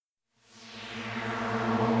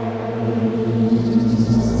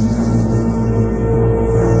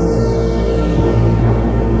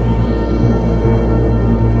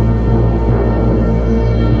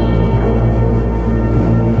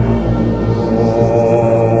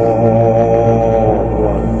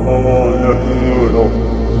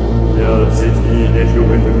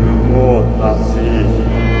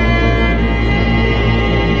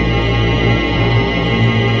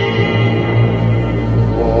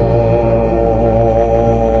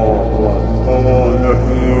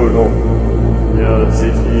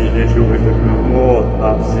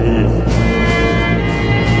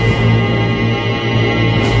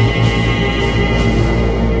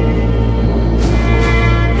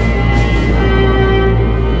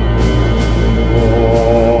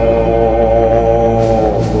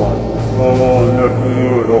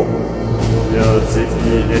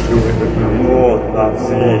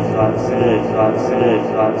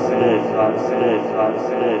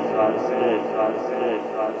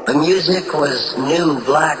The music was new,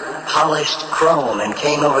 black, polished chrome and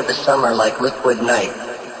came over the summer like liquid night.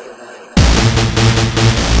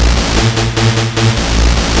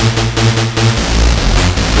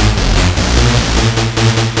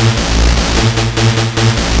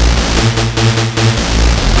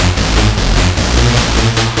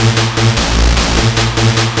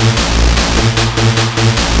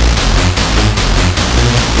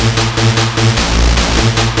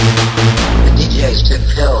 Took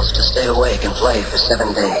pills to stay awake and play for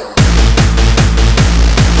 7 days.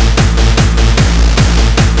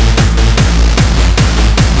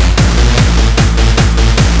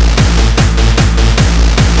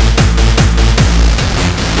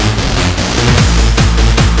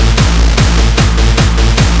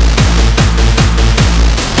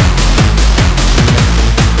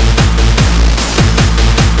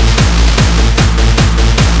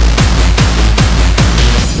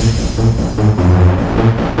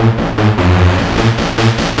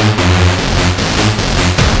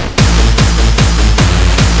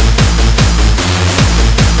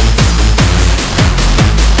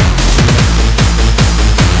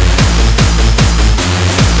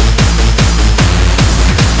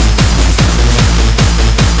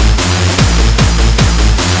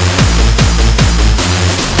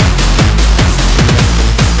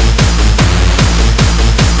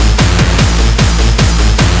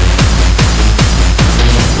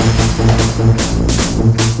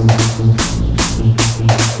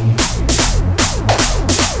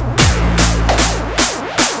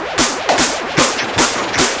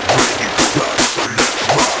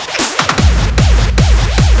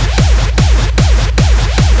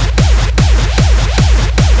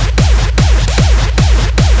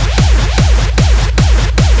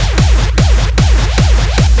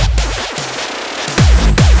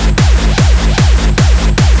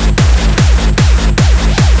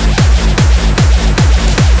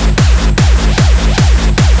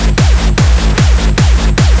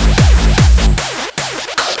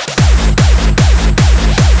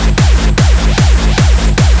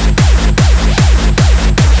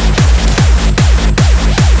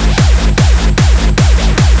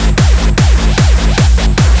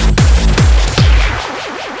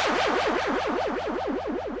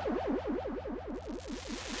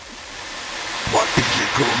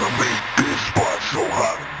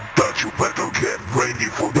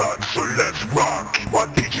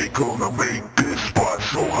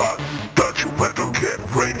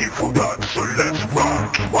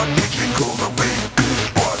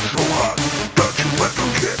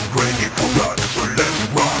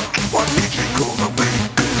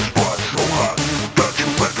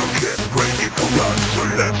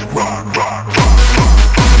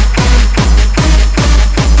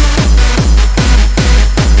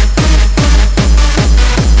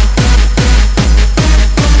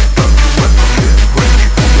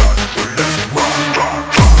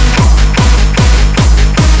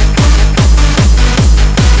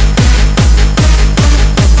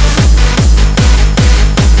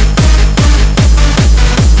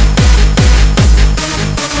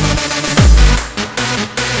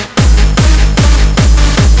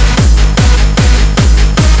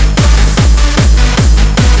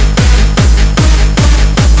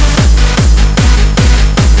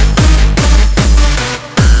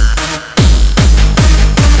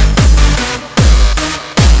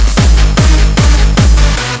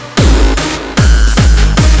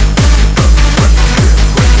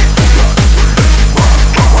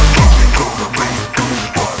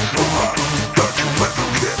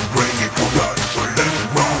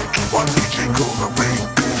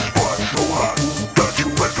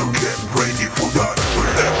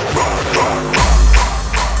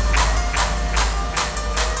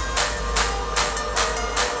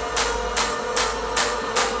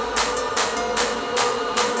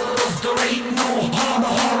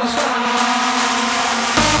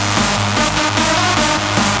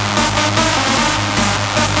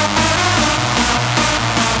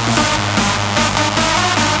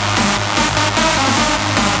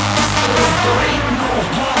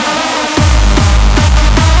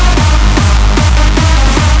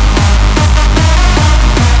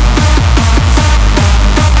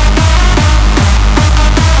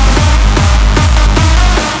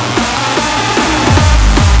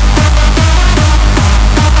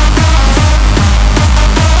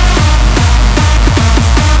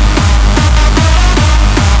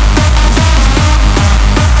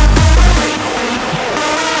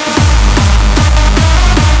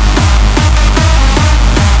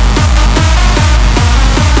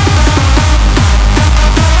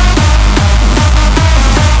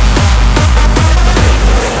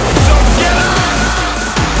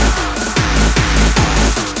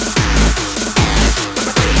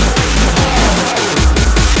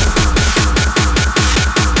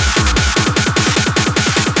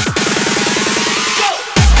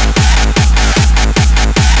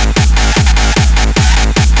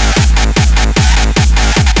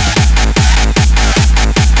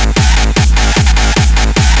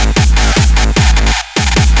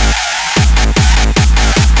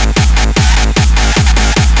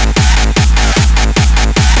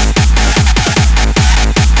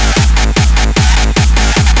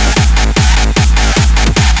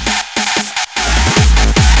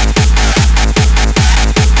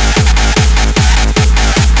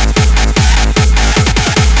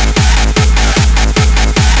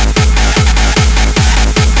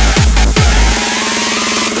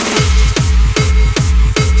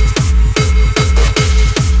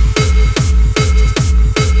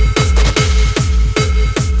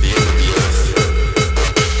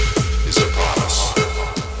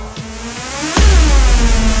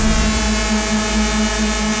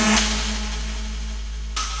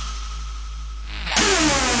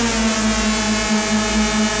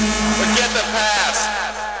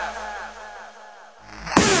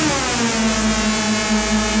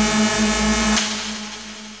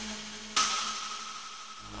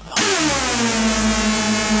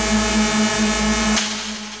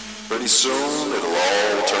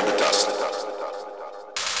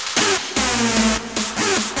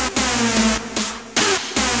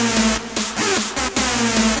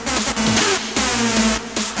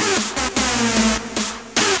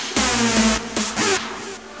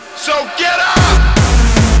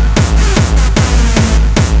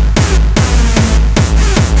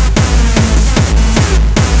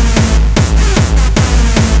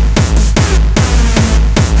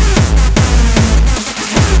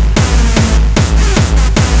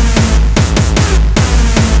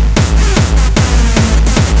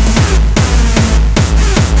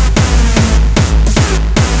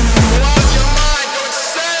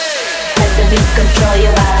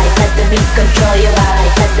 beat control your body.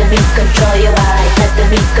 Let the beat control your body. Let the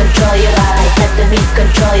beat control your body. Let the beat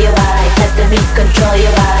control your body. Let the beat control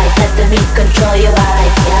your body. Let the beat control your body.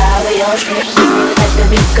 Yeah, we all should. Let the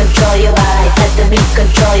beat control your body. Let the beat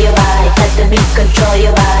control your body. Let the beat control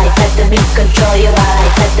your body. Let the beat control your body.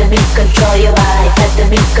 Let the beat control your body. Let the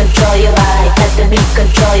beat control your body. Let the beat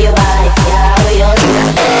control your body. Yeah, we all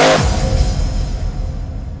should.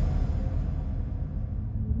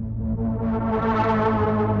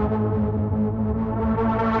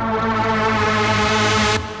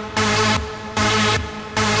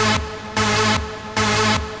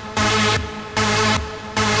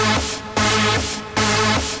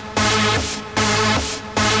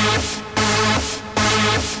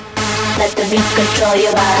 Let the beat control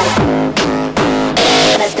your body.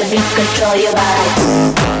 Let the beat control your body.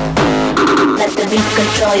 Let the beat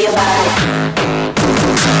control your body.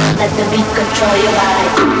 Let the beat control your body.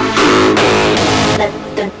 Let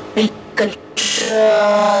the beat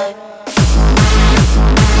control.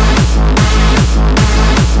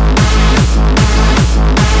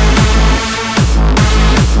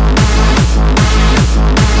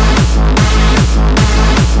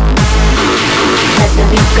 Let the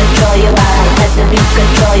beat control your body. Let the beat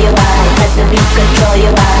control your body. Let the beat control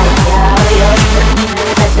your body. Yeah, we all should.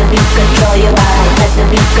 Let the beat control your body. Let the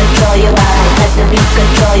beat control your body. Let the beat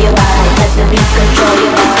control your body. Let the beat control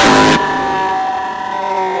your body.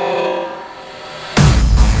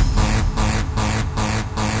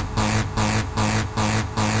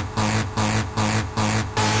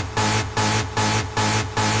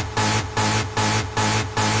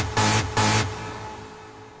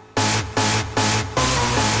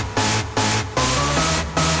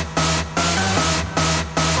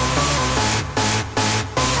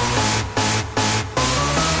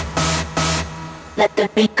 Let the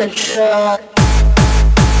beat control.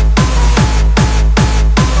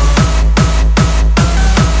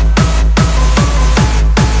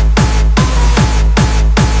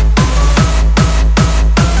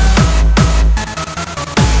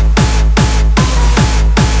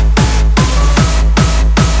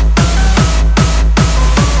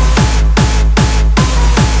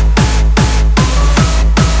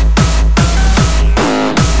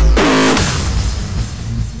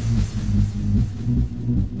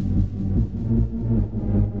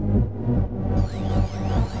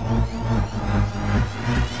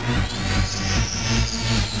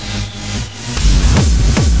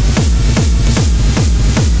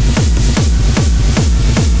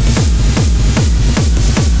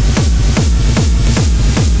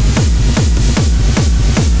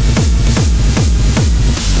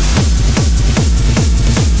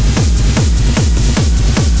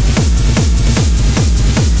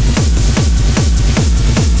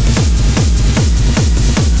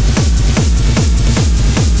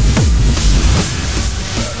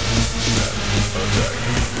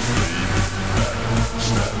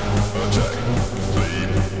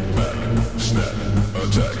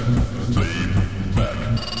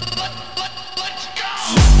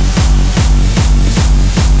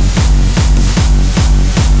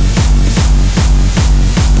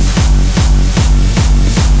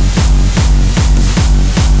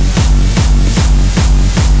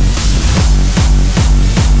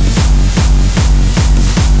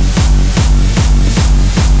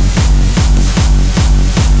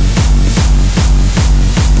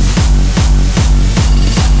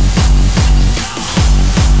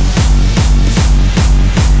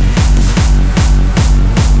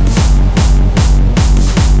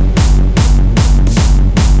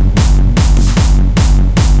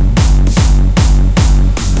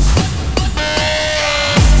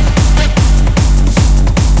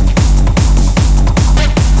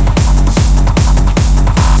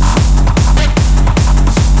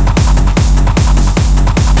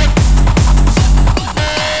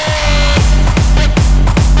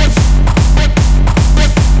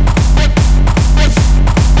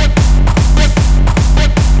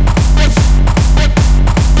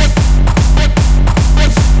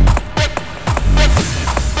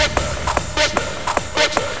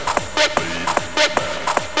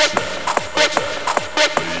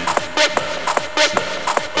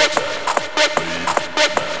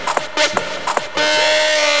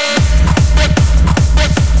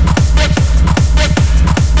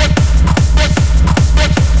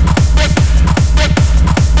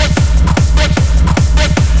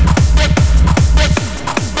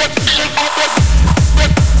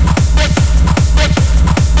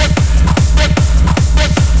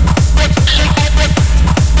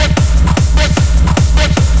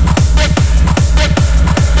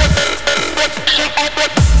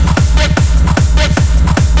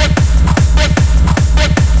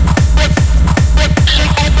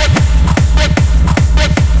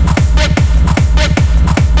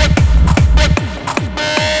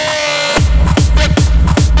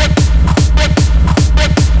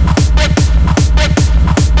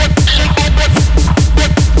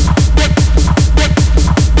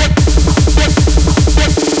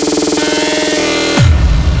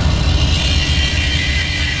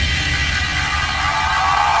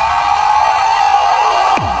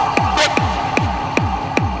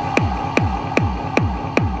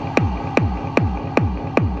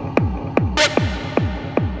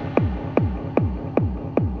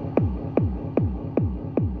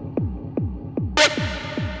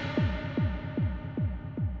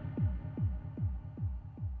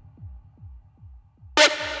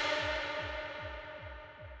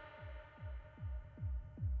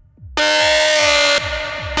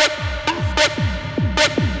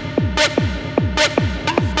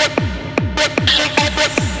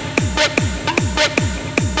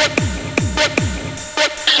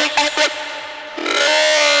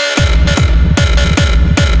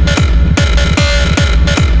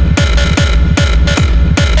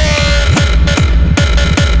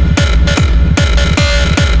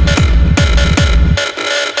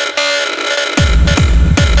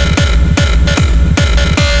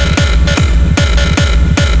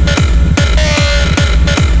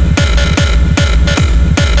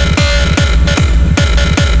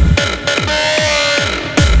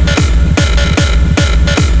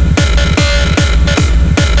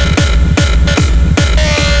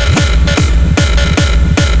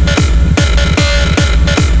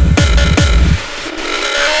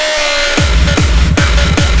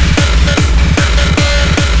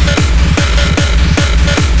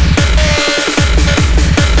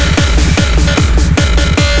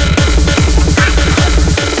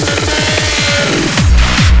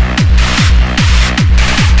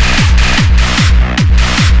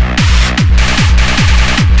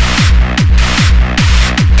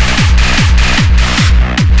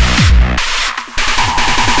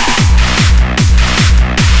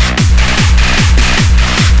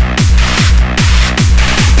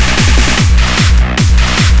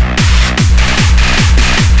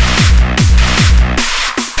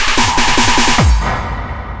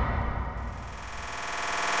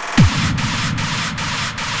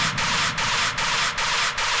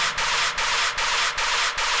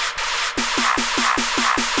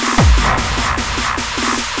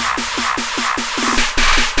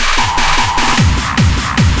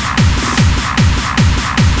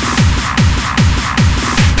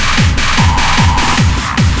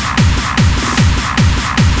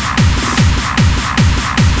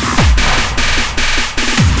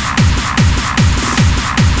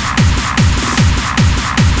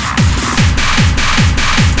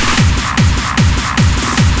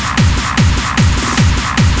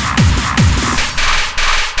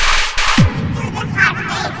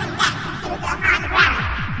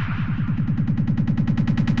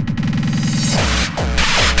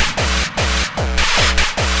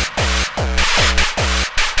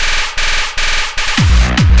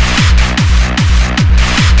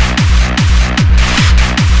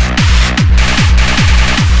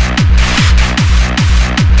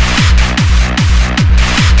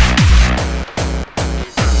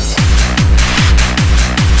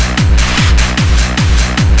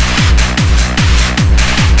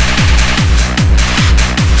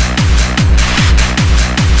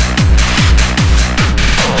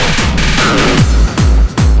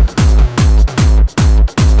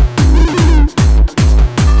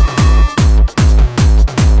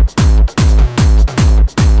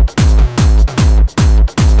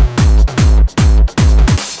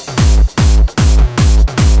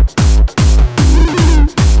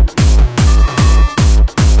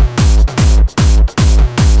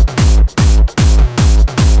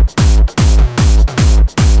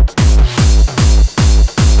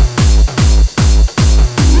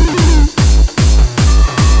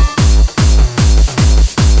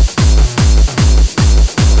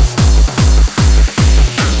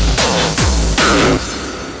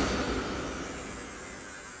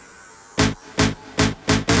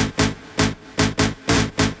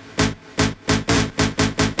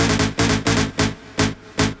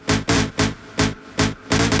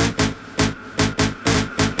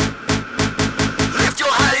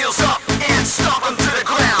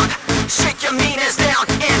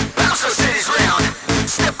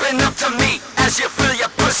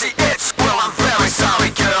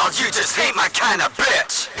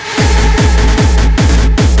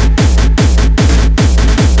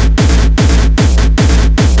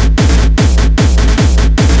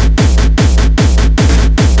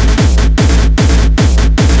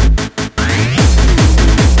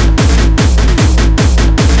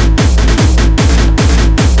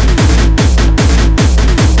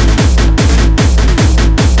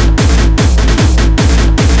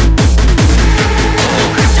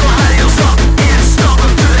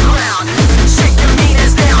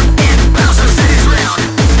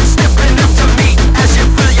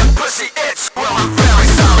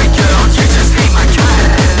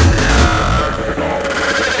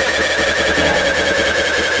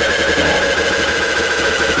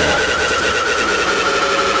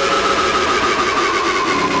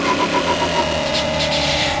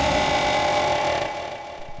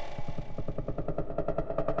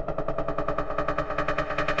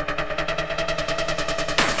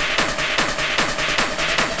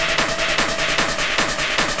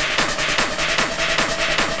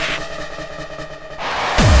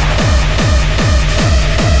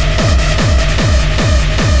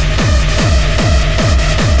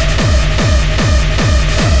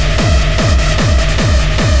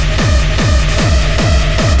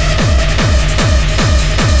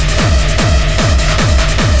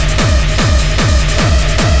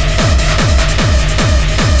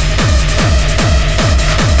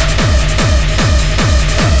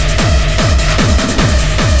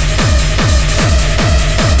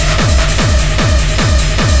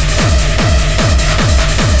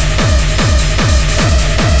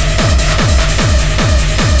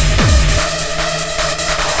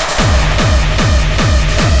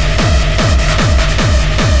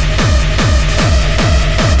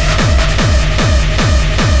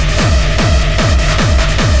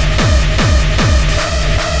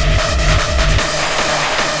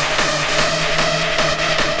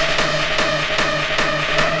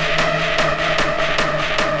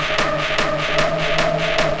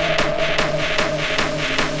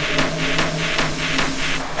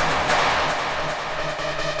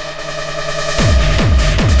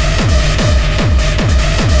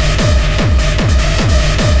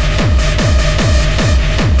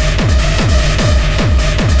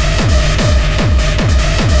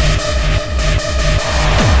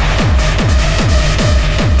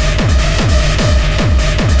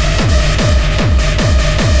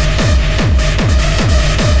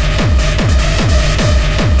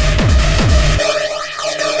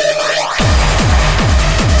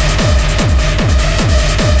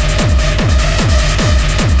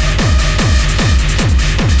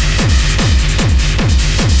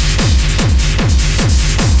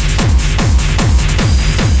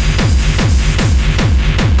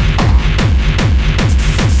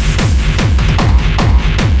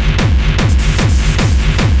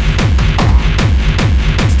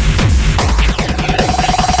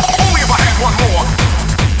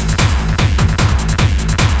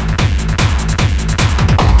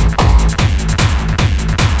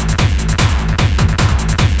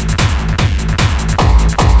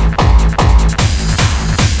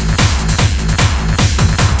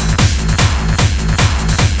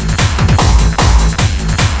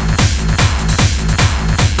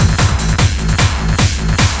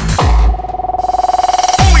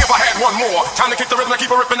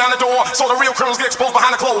 ripping down the door, so the real criminals get exposed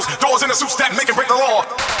behind the clothes. Doors in the suits that make and break the law.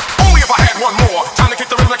 Only if I had one more time to kick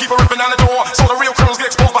the rhythm and keep it ripping down the door, so the real criminals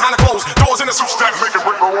get exposed behind the clothes. Doors in the suits that make and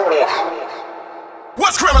break the law.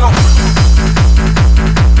 What's criminal?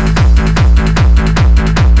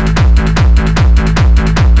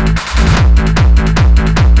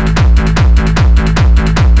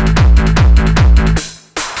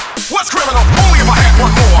 What's criminal? Only if I had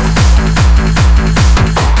one more.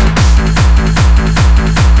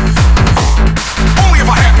 Only if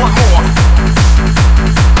I had one more.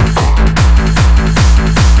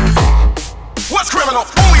 What's criminal?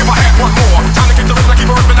 Only if I had one more. Time to kick the rhythm and keep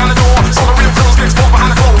it ripping down the door, so the real criminals get exposed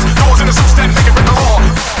behind the clothes. Doors in the suits that make it break the law.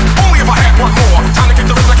 Only if I had one more. Time to kick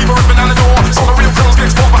the rhythm and keep it ripping down the door, so the real criminals get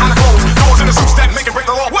exposed behind the clothes. Doors in the suits that make it break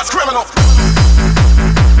the law. What's criminal?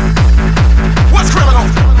 What's criminal?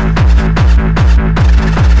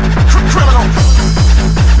 Criminal.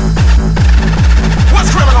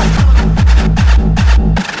 What's criminal?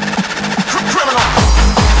 Criminal.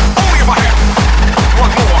 Only if I had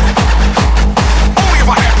one more. Only if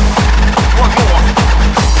I had one more.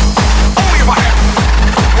 Only if I had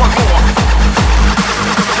one more.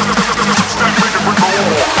 Stop making with the wall.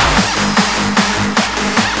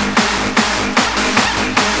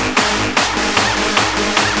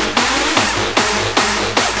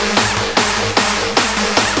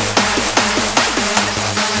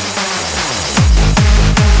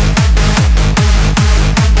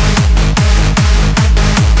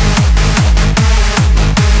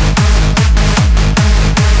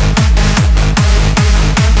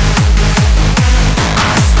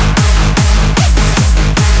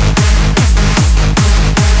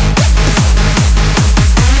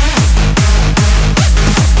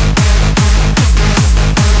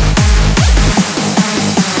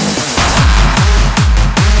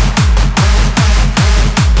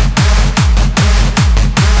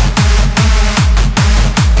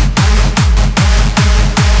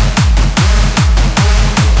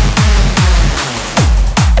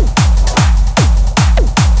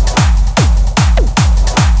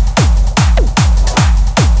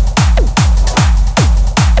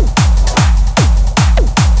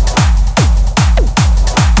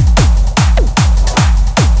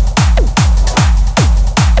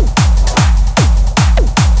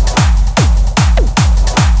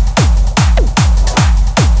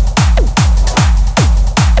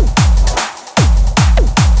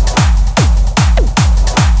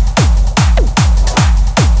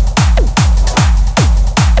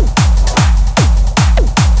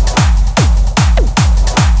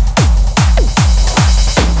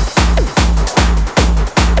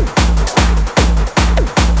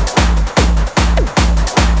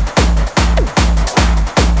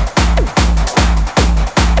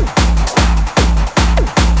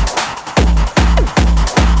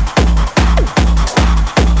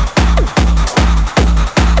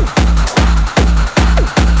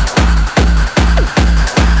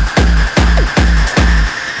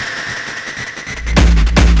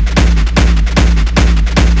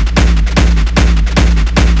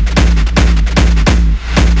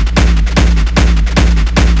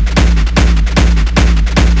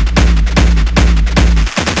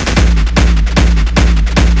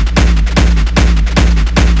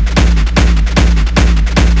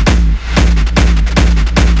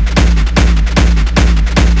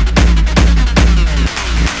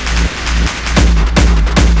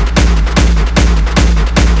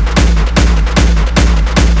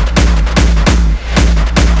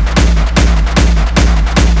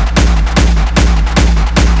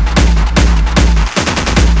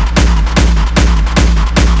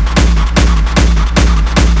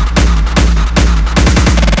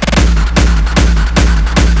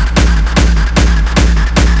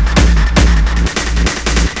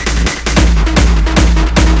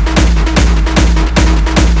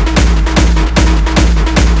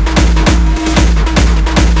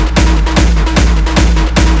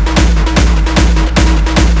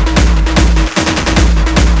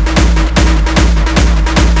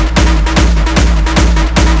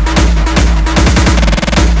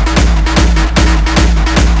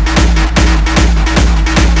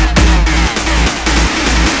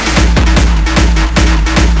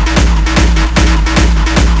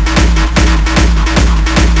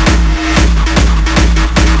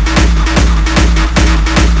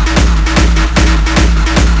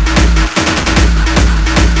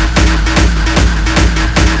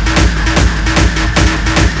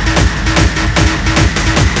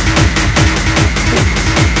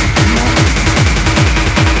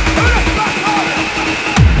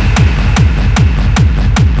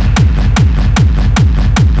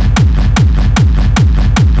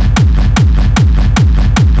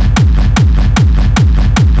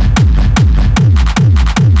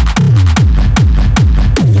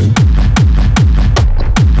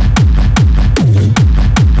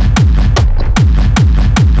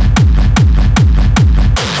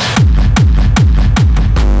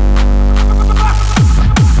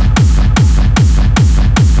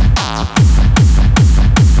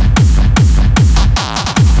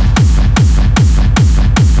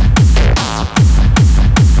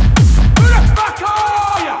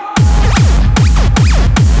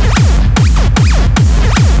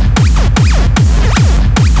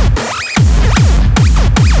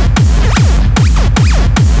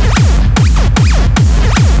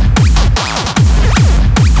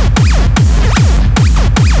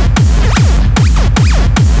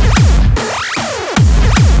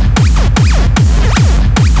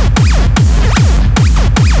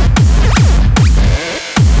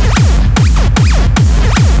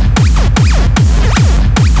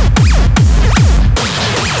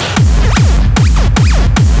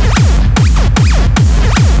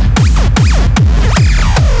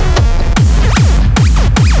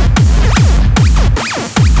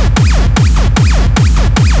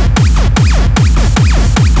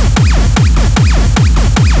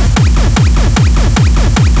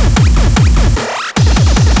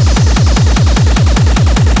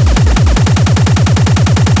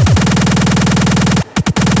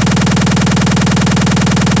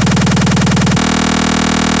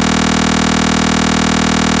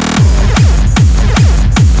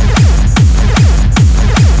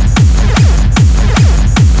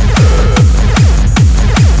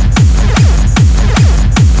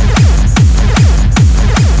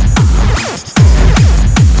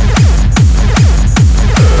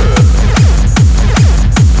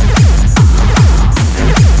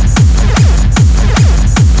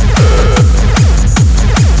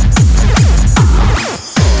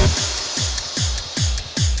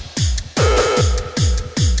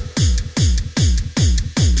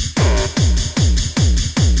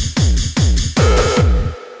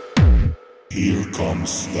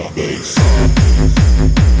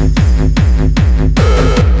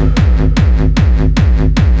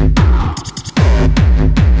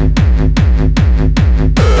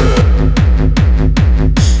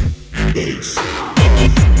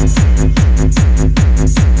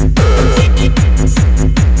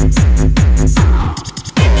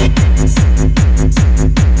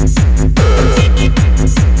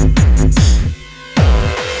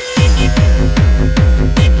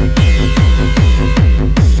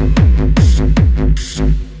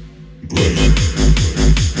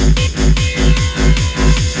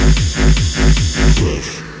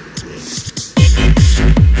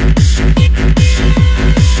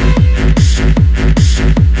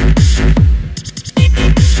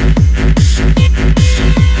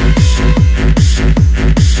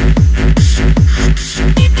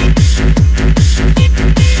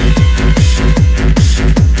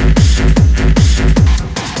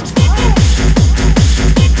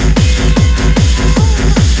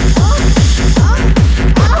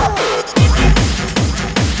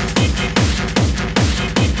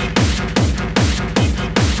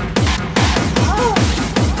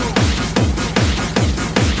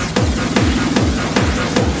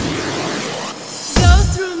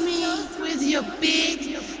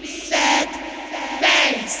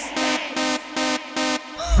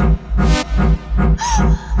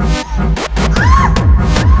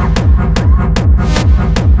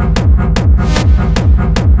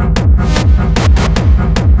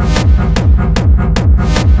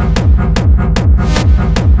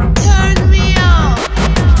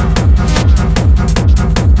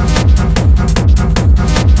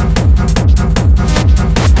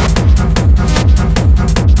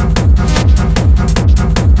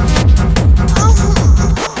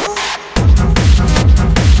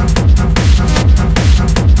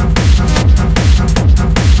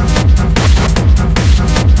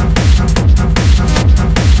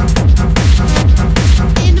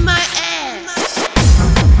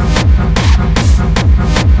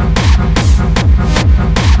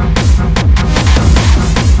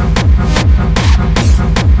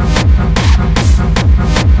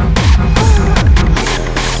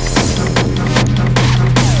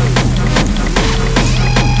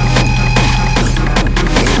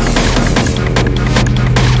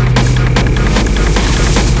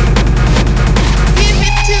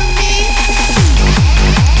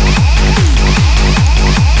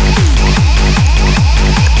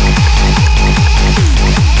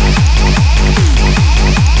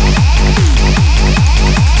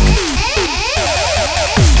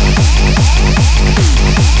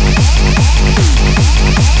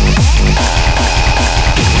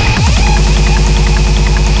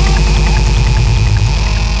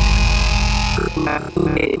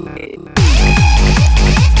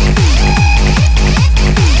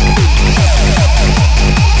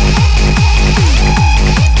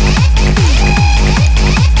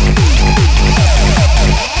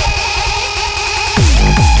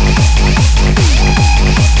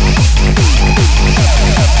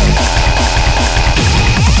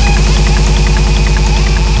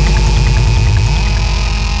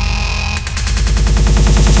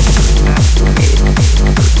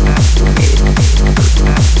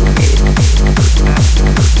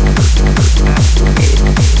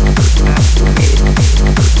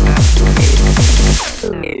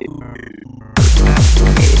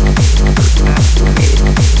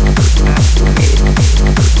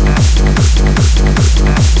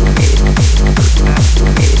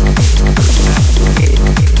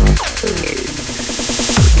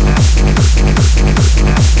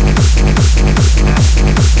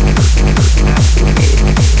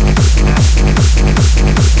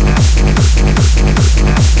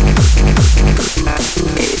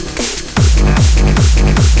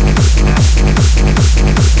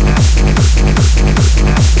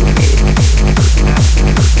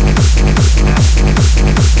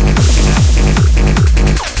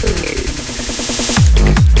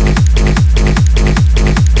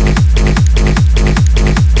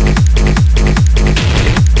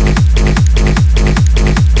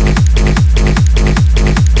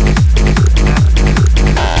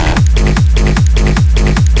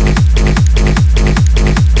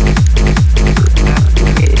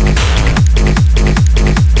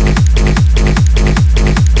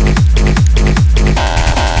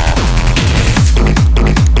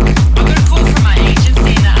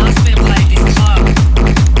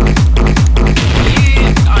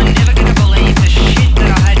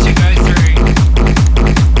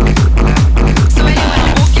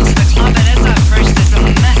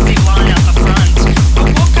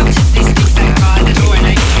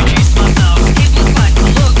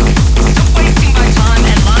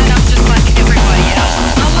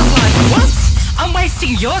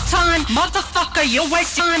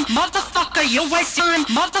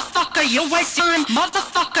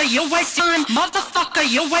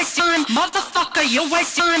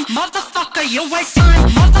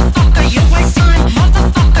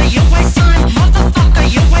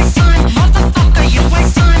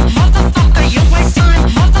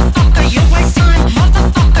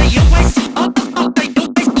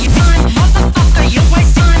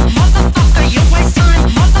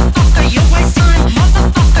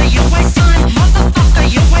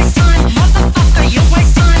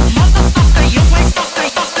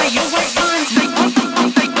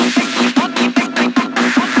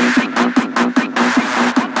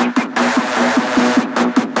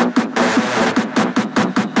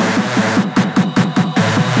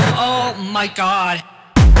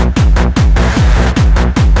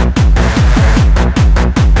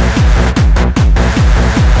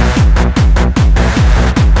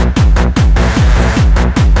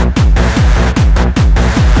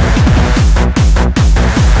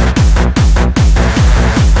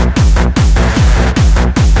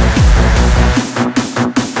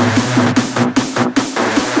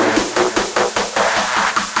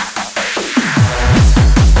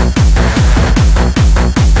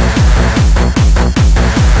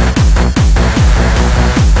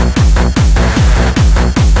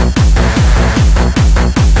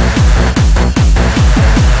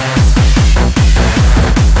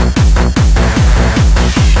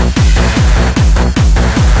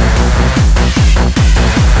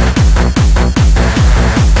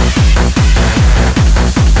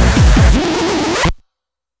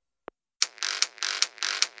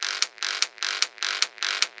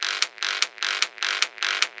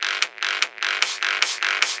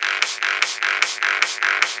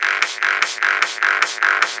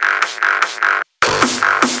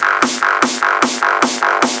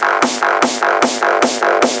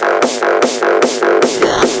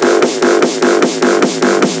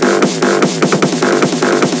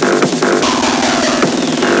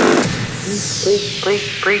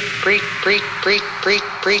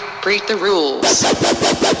 Break the rules.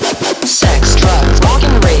 Sex, drugs, rock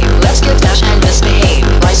and rave. Let's get dash and misbehave.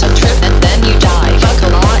 Rise up, trip, and then you die. Fuck a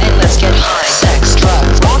law and let's get high. Sex,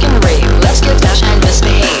 drugs, rock and rave. Let's get dash and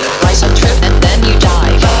misbehave. Rise up, trip, and then you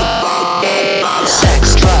die.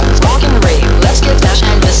 Sex, drugs, rock and rave. Let's get dash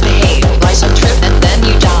and misbehave. Rise up, trip, and then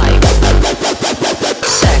you die.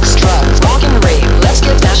 Sex, drugs, rock and rave. Let's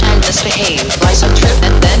get dash and misbehave. Rise up, trip,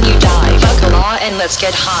 and then you die. Fuck a law and let's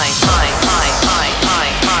get high. High, high, high,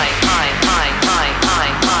 high, high, high, high, high, high,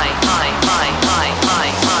 high, high, high, high,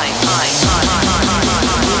 high, high, high,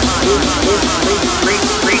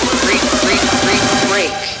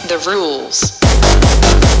 break the rules.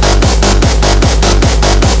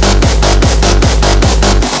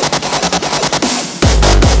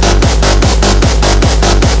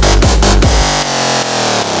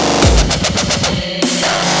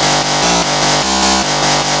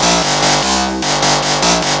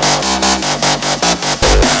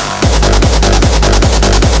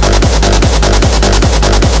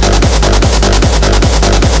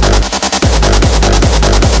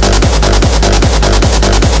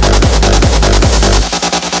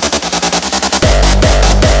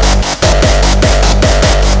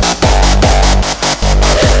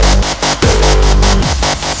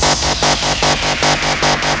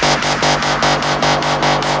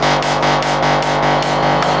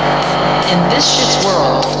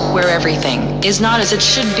 is not as it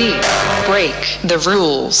should be. Break the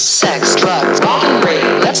rules. Sex, drugs, rock and rave.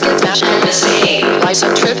 Let's get smashed and misbehave. Life's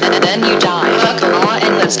a trip and then you die. Fuck a law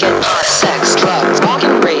and let's get high. Sex, drugs, rock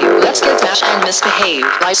and rave. Let's get smashed and misbehave.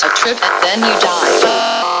 Life's a trip and then you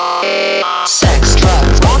die. Sex,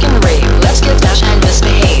 drugs, rock and rave. Let's get smashed and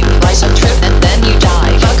misbehave. Life's a trip and then you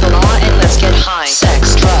die. Fuck a law and let's get high.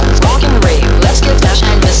 Sex, drugs, rock and rave. Let's get smashed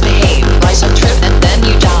and misbehave. Life's a trip and then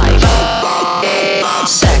you die.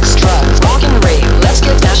 Sex, drugs, rock and rave. Let's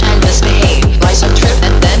get smashed and misbehave. Life's a trip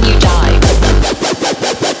and then you die.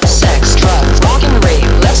 Sex, drugs, rock and rave.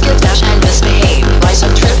 Let's get smashed and misbehave. Life's a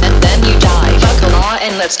trip and then you die. Fuck a law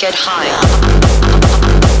and let's get high.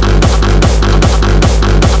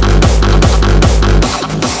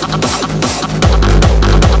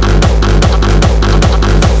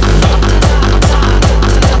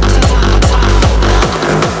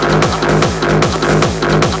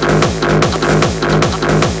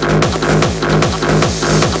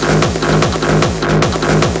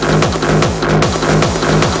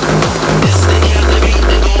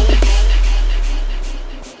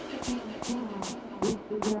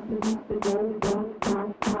 We'll be right back.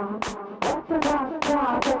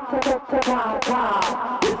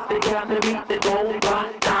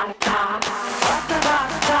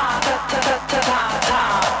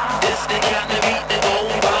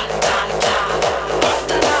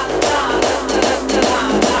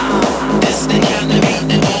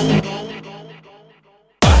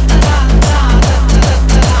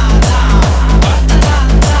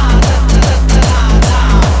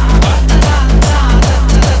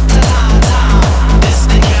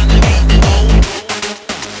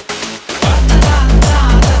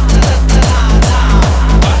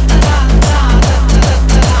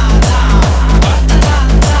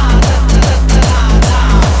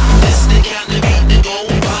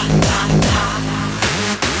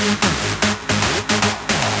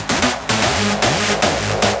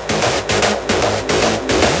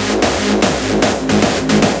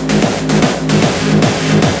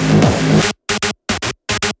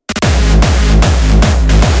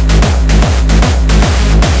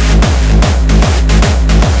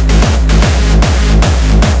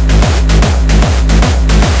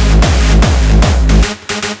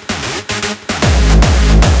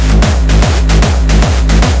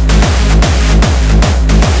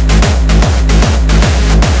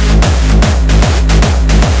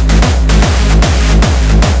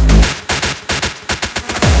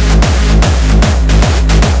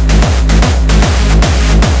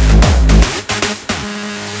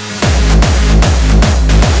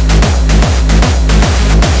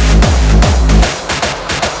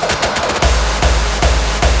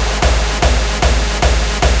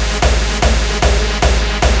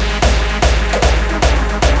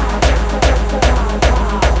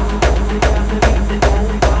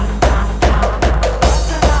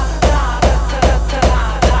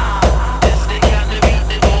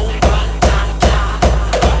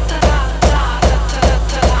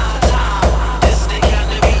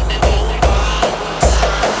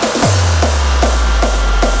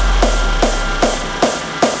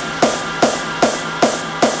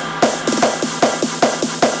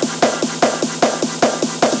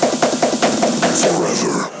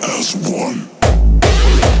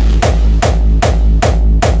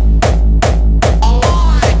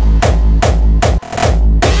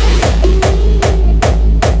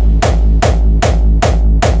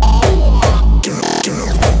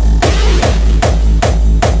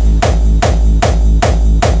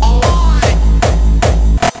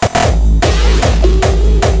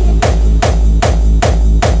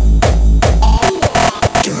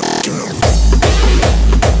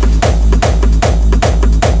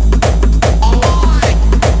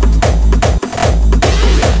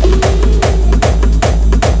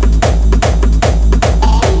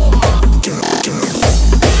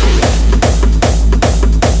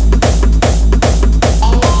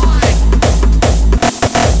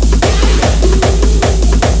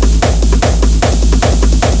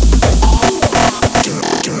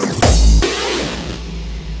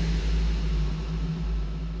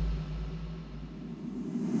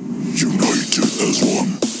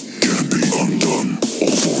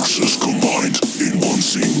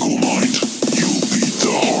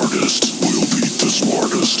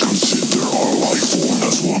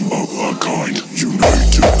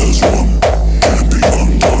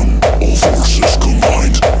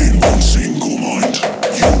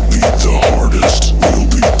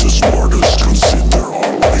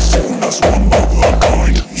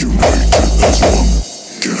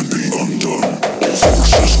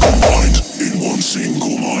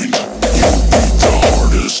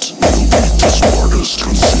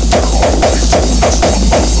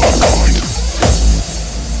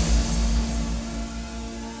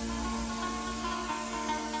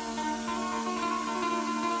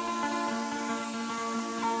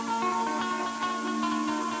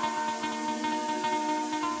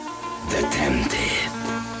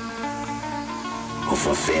 who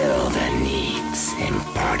fulfill their needs in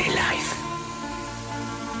party life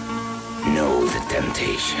know the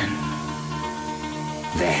temptation,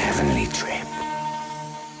 the heavenly trip,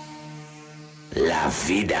 la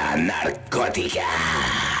vida narcótica.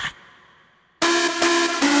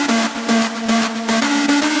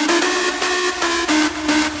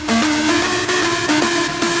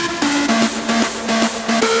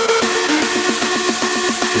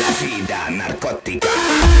 Narcótica.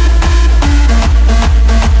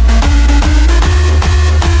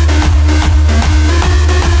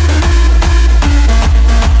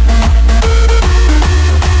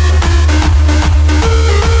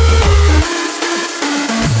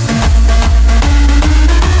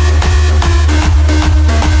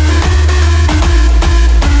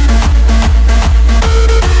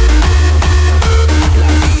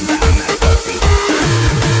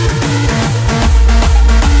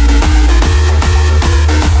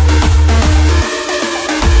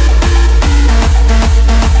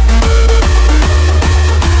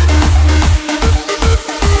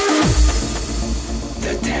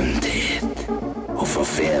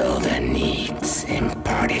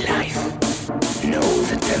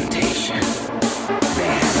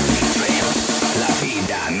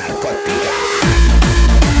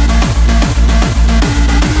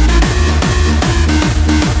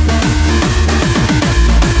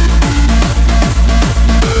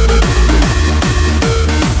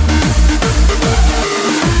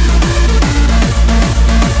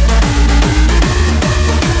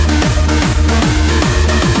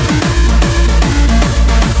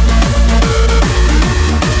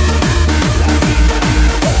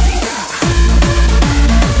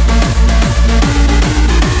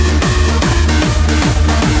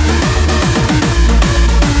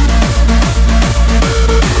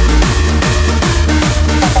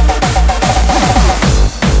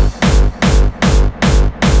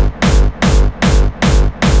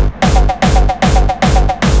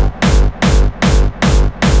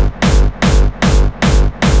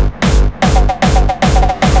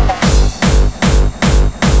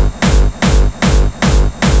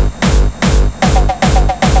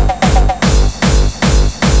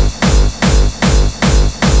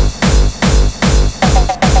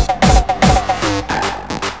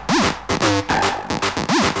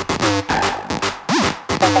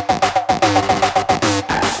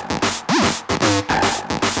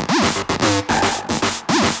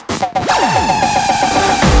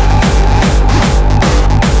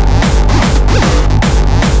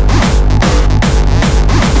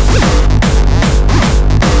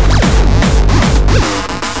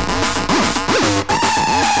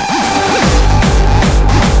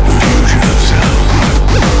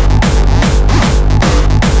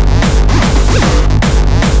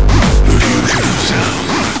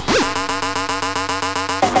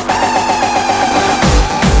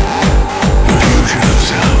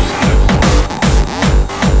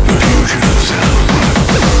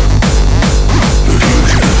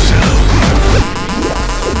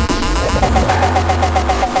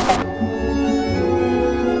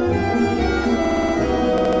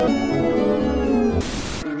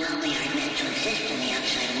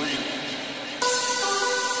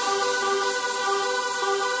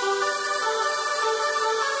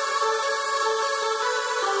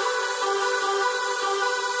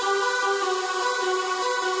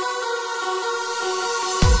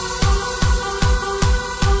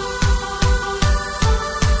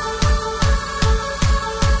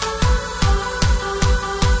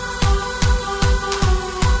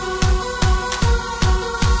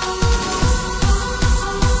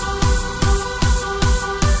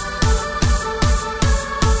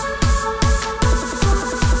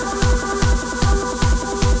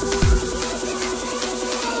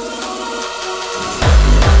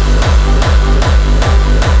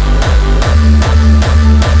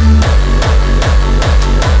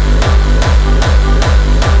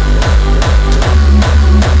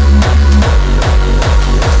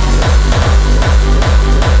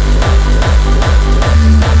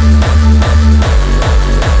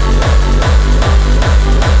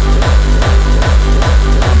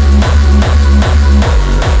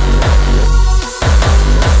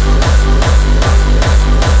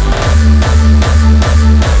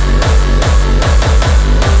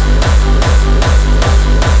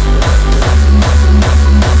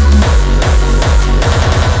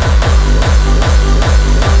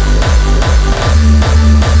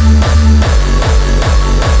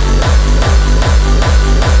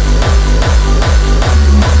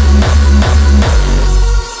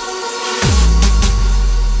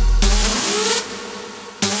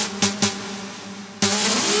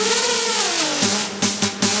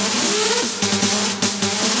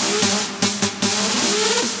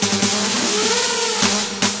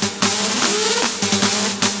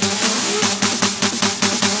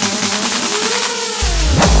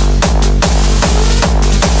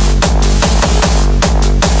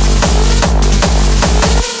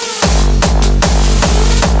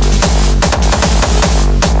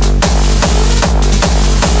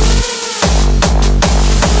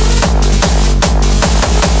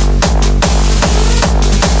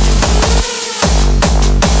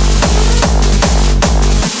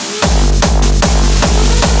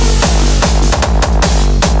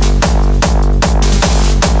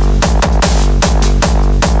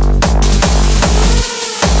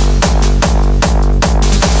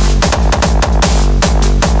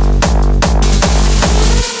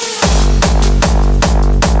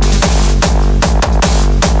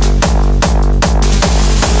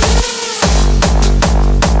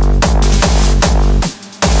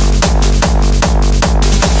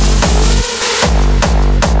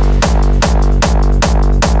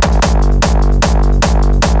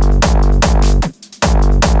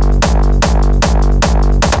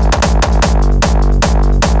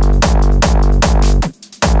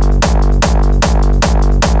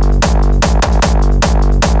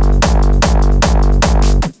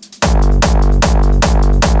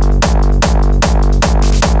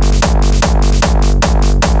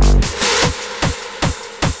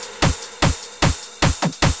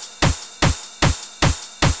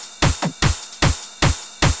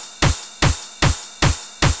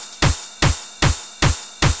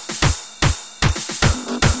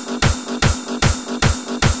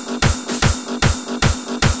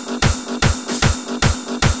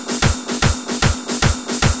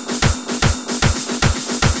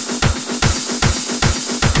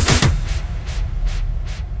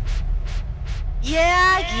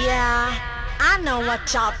 I know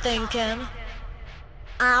what y'all thinking.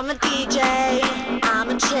 I'm a DJ, I'm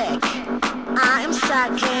a chick. I am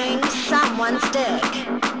sucking someone's dick.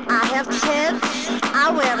 I have tits,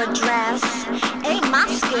 I wear a dress. Ain't my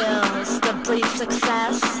skills the breed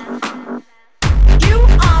success. You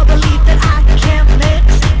all believe that I can't mix.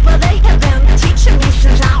 Well, they have been teaching me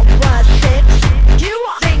since I was 6. You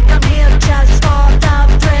think I'm here just for the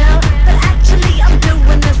thrill, but actually I'm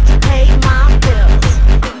doing this to pay my bills.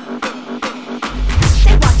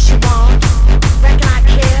 Say what you want, reckon I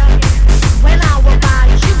care. When I will buy,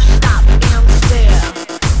 you stop and stare.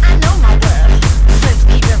 I know my worth, let's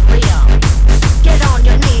keep it real. Get on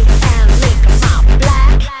your knees and lick my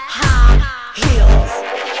black high heels.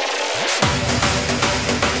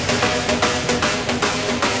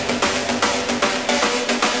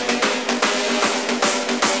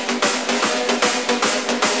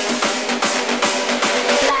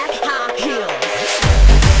 Black high heels.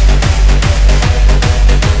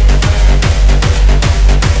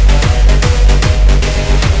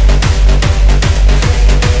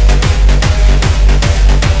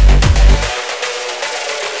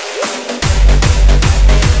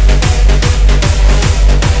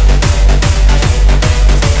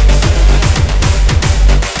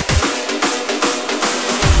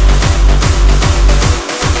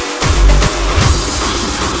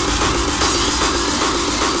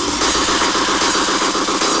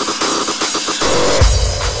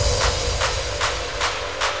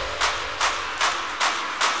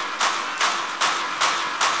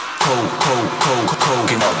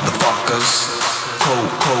 Coke motherfuckers.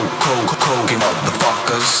 Coke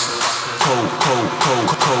motherfuckers. Coke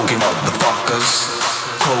motherfuckers.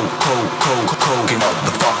 Coke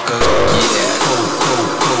motherfuckers. Yeah. Coke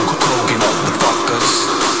motherfuckers.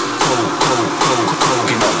 Coke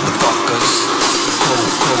motherfuckers.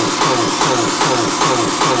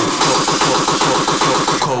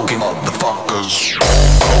 Coke motherfuckers.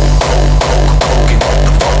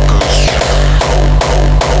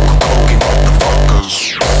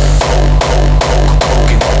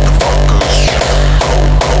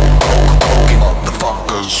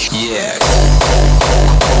 Yeah.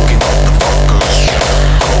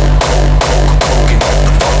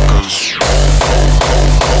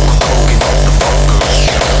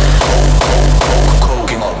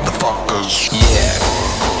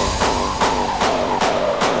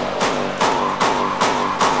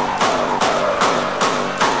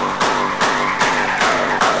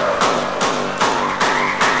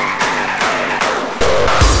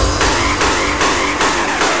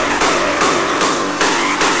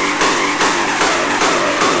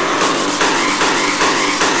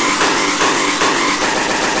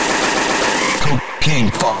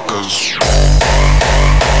 Cocaine fuckers.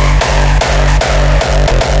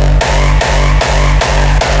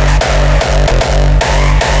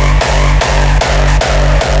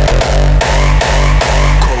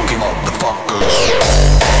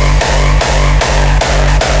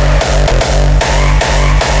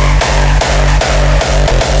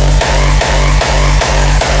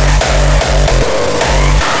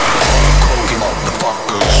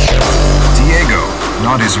 Diego,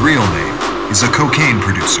 not his real name, is a cocaine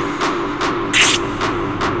producer.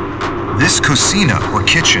 This cocina, or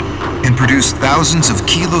kitchen, can produce thousands of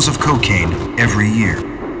kilos of cocaine every year.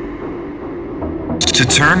 To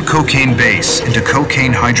turn cocaine base into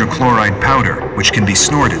cocaine hydrochloride powder, which can be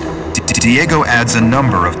snorted, Diego adds a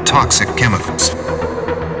number of toxic chemicals.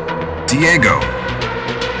 Diego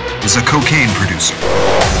is a cocaine producer.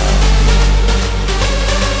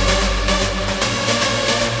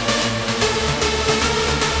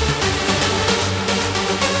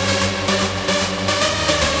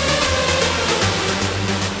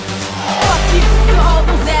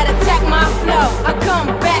 I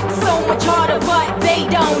come back so much harder, but they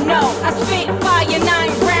don't know. I spit fire 9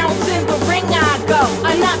 rounds in the ring I go.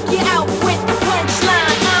 I knock you out with the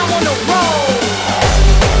punchline, I'm on a roll.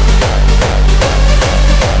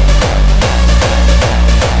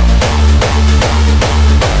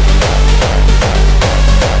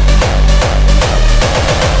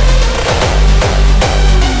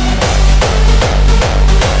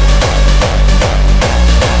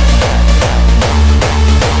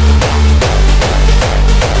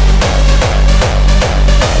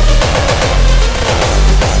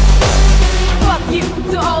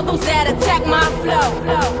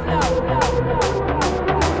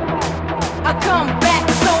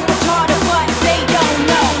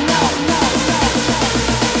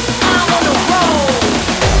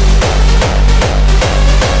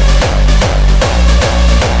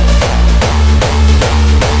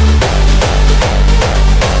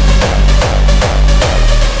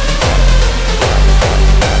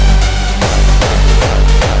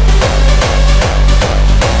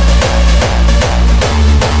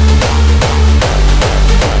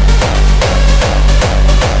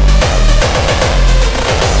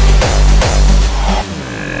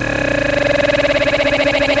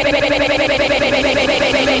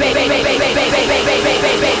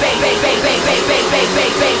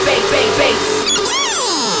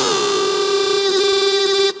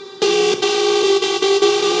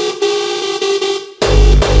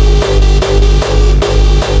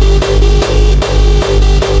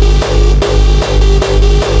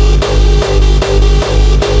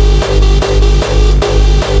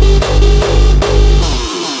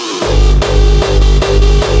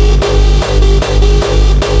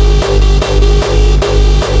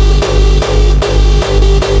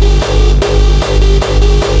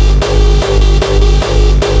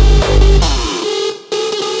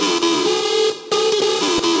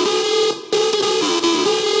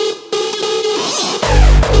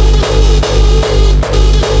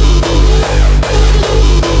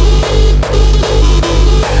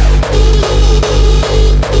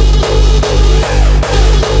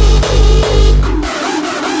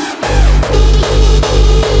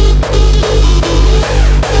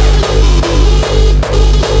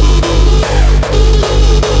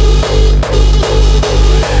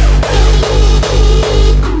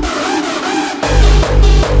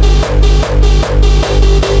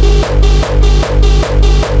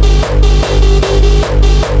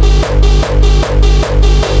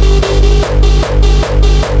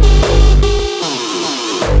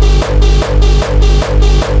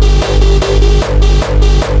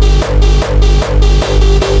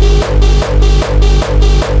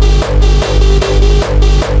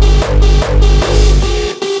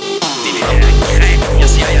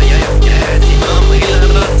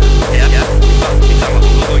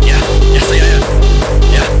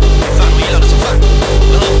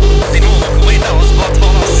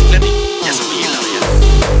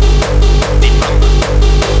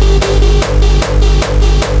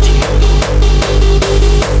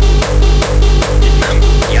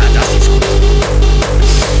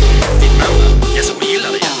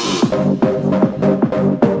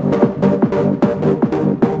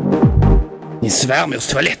 svärmors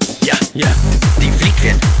toalett. Ja, ja. Din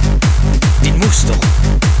flickvän, din moster,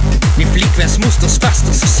 din flickväns mosters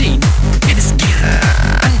fasters kusin, hennes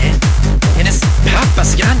granne, hennes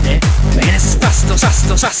pappas granne och hennes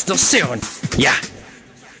fasters son. Ja,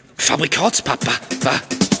 fabrikatspappa, va?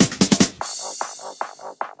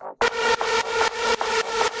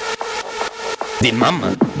 Din mamma.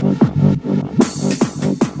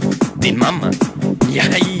 Din mamma. Ja,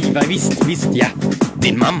 visst, ja.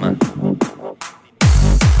 Din mamma.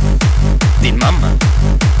 Din mamma.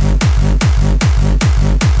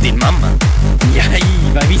 Din mamma. Ja,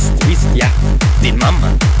 visst, ja. Din mamma.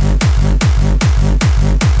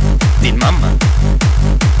 Din mamma.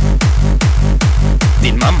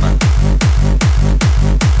 Din mamma.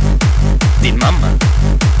 Din mamma.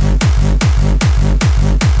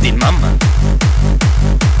 Din mamma.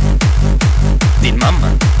 Din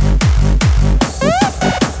mamma.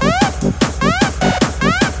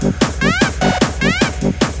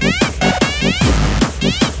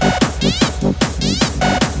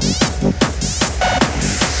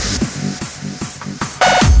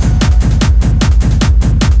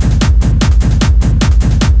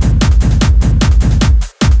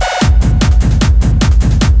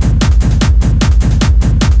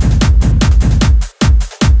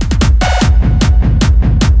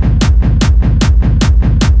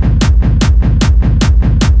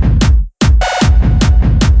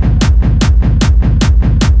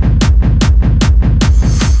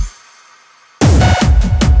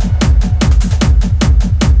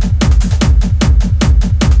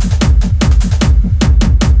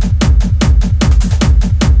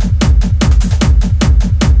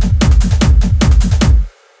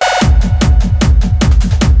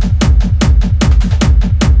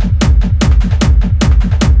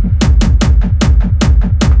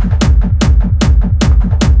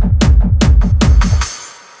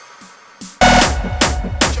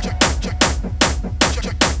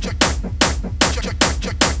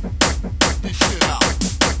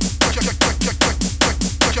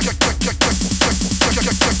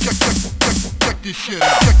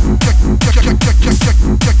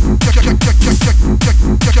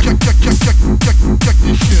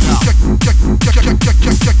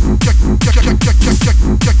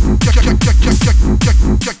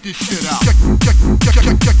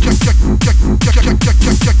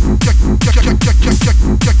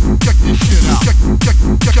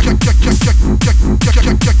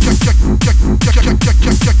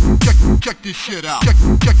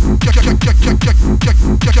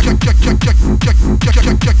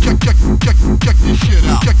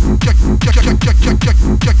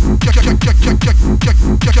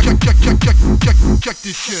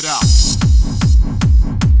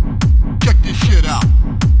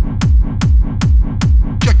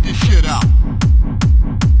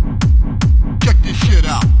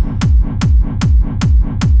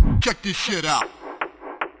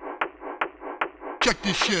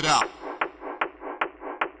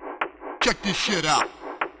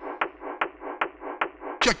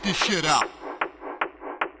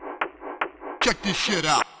 Check this shit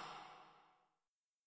out.